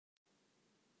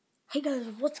Hey guys,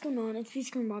 what's going on? It's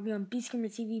BGTV on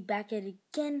BGTV back at it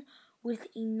again with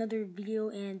another video,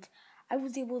 and I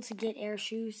was able to get air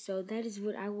shoes, so that is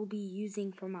what I will be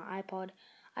using for my iPod.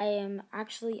 I am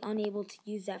actually unable to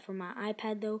use that for my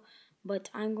iPad though, but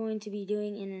I'm going to be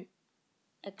doing an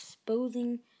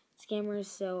exposing scammers,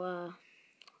 so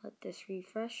let this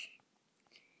refresh.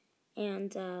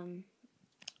 And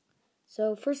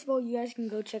so first of all, you guys can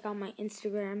go check out my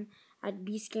Instagram at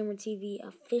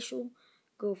beastgamertvofficial.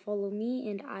 Go follow me,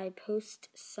 and I post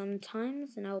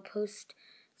sometimes, and I'll post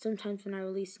sometimes when I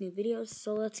release new videos.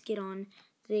 So let's get on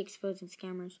to the exposing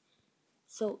scammers.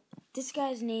 So this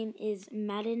guy's name is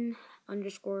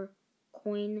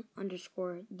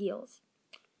Madden_coin_deals.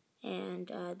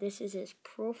 And this is his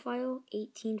profile,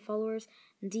 18 followers.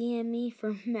 DM me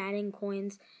for Madden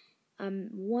coins.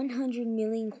 100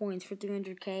 million coins for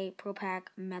 300k, pro pack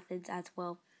methods as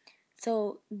well.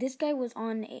 So this guy was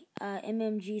on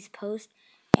MMG's post,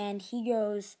 and he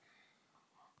goes,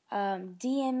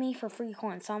 DM me for free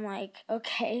coins. So I'm like,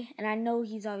 okay, and I know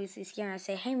he's obviously scared. I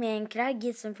say, hey man, can I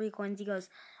get some free coins? He goes,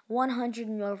 100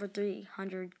 mil for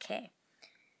 300k.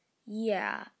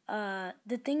 Yeah,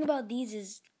 the thing about these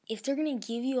is, if they're gonna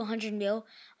give you 100 mil,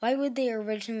 why would they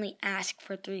originally ask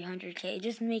for 300k? It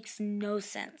just makes no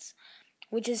sense,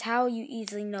 which is how you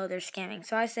easily know they're scamming.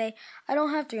 So I say, I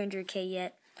don't have 300k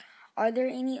yet. Are there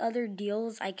any other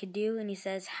deals I could do? And he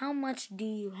says, how much do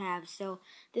you have? So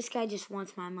this guy just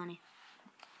wants my money.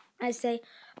 I say,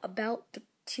 about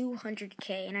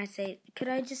 200k. And I say, could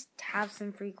I just have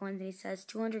some free coins? And he says,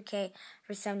 200k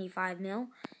for 75 mil.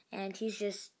 And he's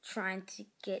just trying to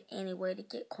get any way to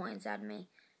get coins out of me.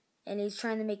 And he's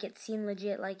trying to make it seem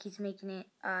legit, like he's making it,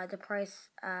 the price,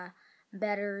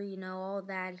 better, you know, all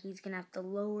that. He's gonna have to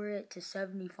lower it to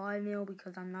 75 mil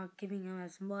because I'm not giving him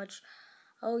as much.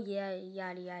 Oh yeah,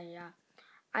 yada yada yada.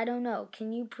 I don't know.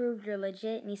 Can you prove you're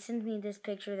legit? And he sends me this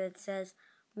picture that says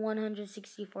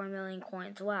 164 million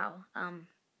coins. Wow.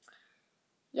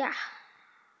 Yeah.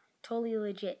 Totally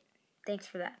legit. Thanks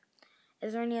for that.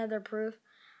 Is there any other proof?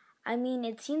 I mean,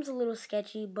 it seems a little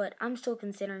sketchy, but I'm still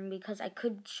considering, because I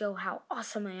could show how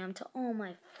awesome I am to all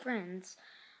my friends,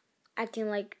 acting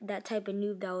like that type of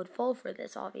noob that would fall for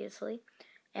this, obviously.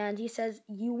 And he says,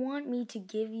 you want me to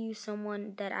give you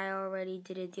someone that I already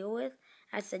did a deal with?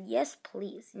 I said, yes,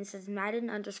 please. And he says,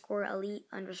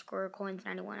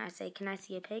 Madden_elite_coins91. I say, can I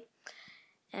see a pic?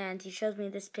 And he shows me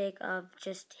this pic of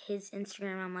just his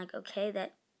Instagram. I'm like, okay,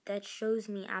 that shows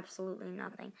me absolutely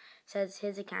nothing. Says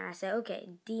his account. I say, okay,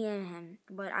 DM him.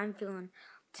 But I'm feeling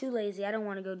too lazy. I don't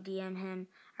want to go DM him.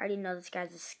 I already know this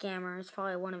guy's a scammer. It's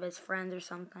probably one of his friends or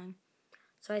something.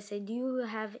 So I say, do you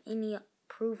have any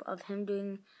proof of him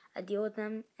doing a deal with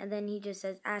them? And then he just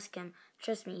says, ask him.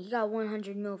 Trust me, he got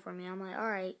 100 mil from me. I'm like,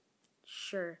 alright,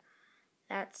 sure.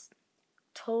 That's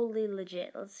totally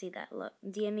legit. Let's see that. Look,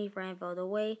 DM me for info. The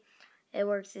way it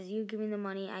works is you give me the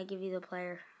money, I give you the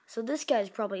player. So this guy's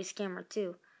probably a scammer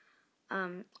too.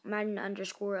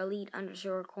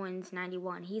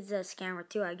 Madden_elite_coins91. He's a scammer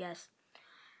too, I guess.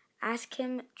 Ask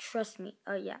him, trust me.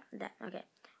 Oh yeah, that, okay.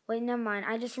 Wait, never mind.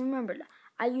 I just remembered.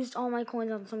 I used all my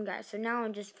coins on some guy, so now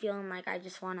I'm just feeling like I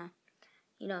just want to,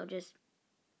 you know, just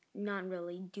not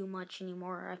really do much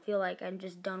anymore. I feel like I'm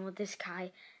just done with this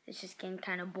guy. It's just getting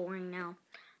kind of boring now.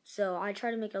 So I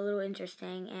try to make it a little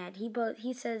interesting, and he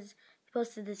says he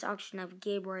posted this auction of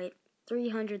Gabe Wright,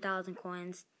 300,000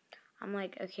 coins. I'm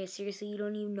like, okay, seriously, you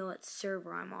don't even know what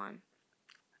server I'm on.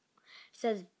 He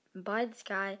says, buy this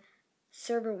guy,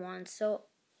 server 1. So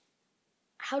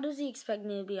how does he expect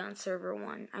me to be on server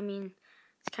 1? I mean,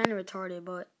 it's kind of retarded,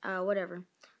 but whatever.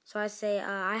 So I say,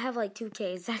 I have like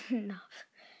 2K. Is that enough?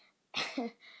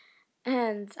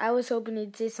 And I was hoping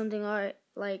he'd say something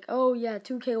like, oh yeah,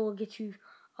 2K will get you,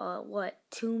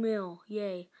 2 mil,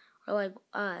 yay. Or like,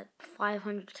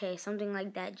 500K, something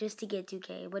like that, just to get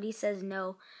 2K. But he says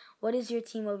no. What is your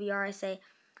team OVR? I say,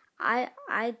 I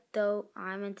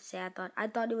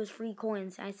thought it was free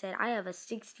coins. I said, I have a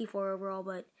 64 overall,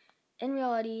 but in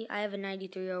reality, I have a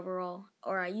 93 overall.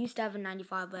 Or I used to have a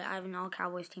 95, but I have an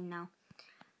all-Cowboys team now.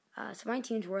 So my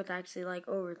team's worth actually like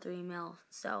over 3 mil.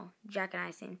 So Jack and I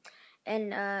sing.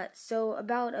 And so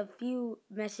about a few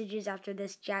messages after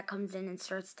this, Jack comes in and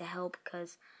starts to help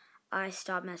because I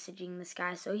stopped messaging this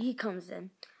guy. So he comes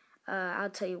in. I'll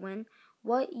tell you when.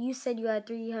 What? You said you had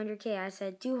 300K. I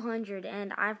said 200,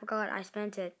 and I forgot I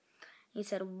spent it. He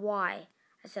said, why?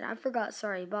 I said, I forgot,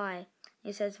 sorry, bye.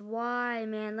 He says, why,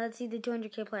 man? Let's see the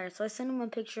 200K player. So I send him a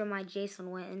picture of my Jason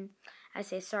Witten. I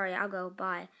say, sorry, I'll go,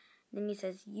 bye. Then he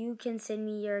says, you can send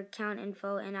me your account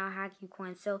info and I'll hack you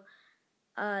coins. So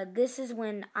this is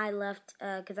when I left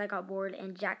because I got bored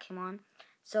and Jack came on.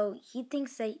 So he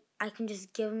thinks that I can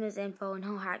just give him his info and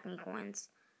he'll hack me coins.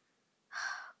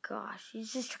 Gosh,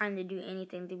 he's just trying to do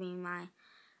anything to be in my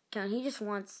account. He just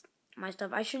wants my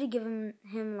stuff. I should have given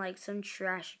him like some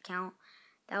trash account.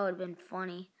 That would have been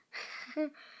funny.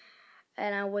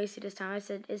 And I wasted his time. I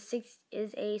said, is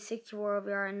a 64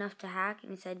 OVR enough to hack?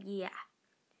 And he said, yeah.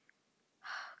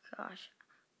 Gosh.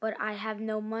 But I have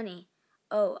no money.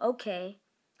 Oh, okay.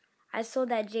 I sold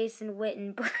that Jason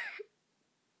Witten.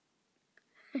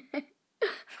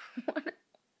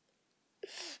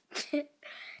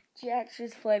 Jack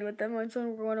just played with them on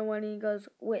some 101 and he goes,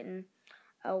 Witten.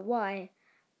 Why?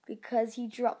 Because he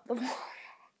dropped the ball.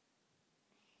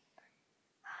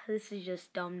 This is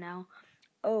just dumb now.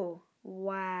 Oh,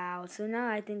 wow. So now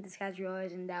I think this guy's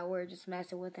realizing that we're just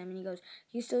messing with him. And he goes,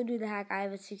 you still do the hack? I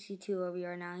have a 62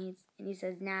 OVR now. And he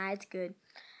says, nah, it's good.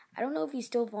 I don't know if he's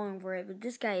still falling for it, but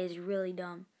this guy is really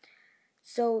dumb.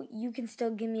 So you can still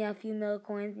give me a few mil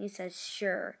coins? And he says,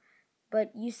 sure.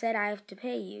 But you said I have to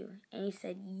pay you. And he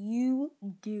said, you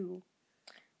do.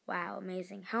 Wow,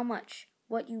 amazing. How much?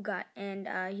 What you got? And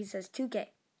he says, 2K.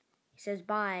 He says,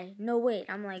 bye. No, wait.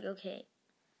 I'm like, okay.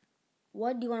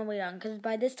 What do you want to wait on? Because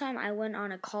by this time, I went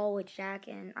on a call with Jack,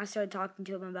 and I started talking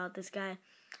to him about this guy.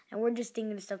 And we're just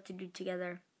thinking of stuff to do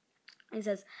together. And he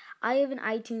says, I have an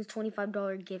iTunes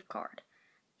 $25 gift card.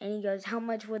 And he goes, how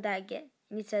much would that get?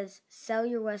 And he says, sell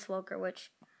your Wes Welker,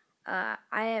 which I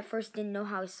at first didn't know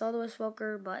how to sell the Wes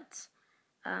Welker,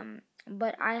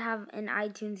 but I have an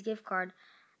iTunes gift card.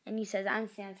 And he says, I'm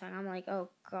Samsung. I'm like, oh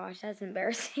gosh, that's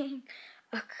embarrassing.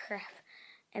 Oh crap.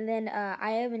 And then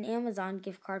I have an Amazon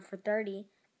gift card for 30.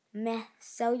 Meh,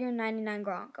 sell your 99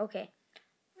 Gronk. Okay.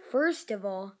 First of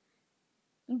all,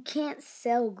 you can't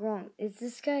sell Gronk. Is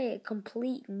this guy a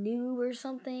complete noob or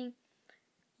something?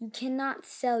 You cannot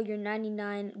sell your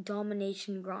 99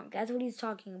 Domination Gronk. That's what he's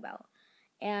talking about.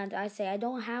 And I say, I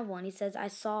don't have one. He says, I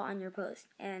saw on your post.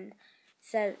 And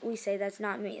we say, that's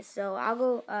not me. So I'll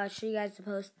go show you guys the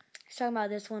post. He's talking about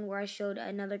this one where I showed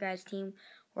another guy's team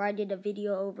where I did a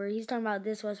video over. He's talking about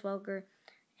this Wes Welker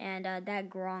and that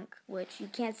Gronk, which you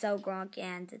can't sell Gronk,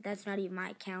 and that's not even my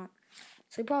account.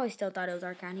 So he probably still thought it was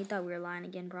our account. He thought we were lying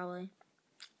again, probably.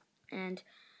 And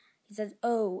he says,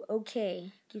 oh,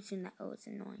 okay. Keep saying that. Oh, it's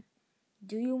annoying.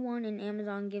 Do you want an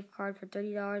Amazon gift card for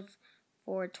 $30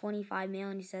 for 25 mil?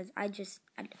 And he says, I just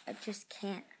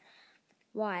can't.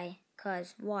 Why?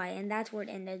 Why? And that's where it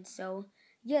ended. So,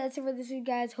 yeah, that's it for this week,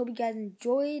 guys. Hope you guys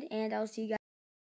enjoyed, and I'll see you guys.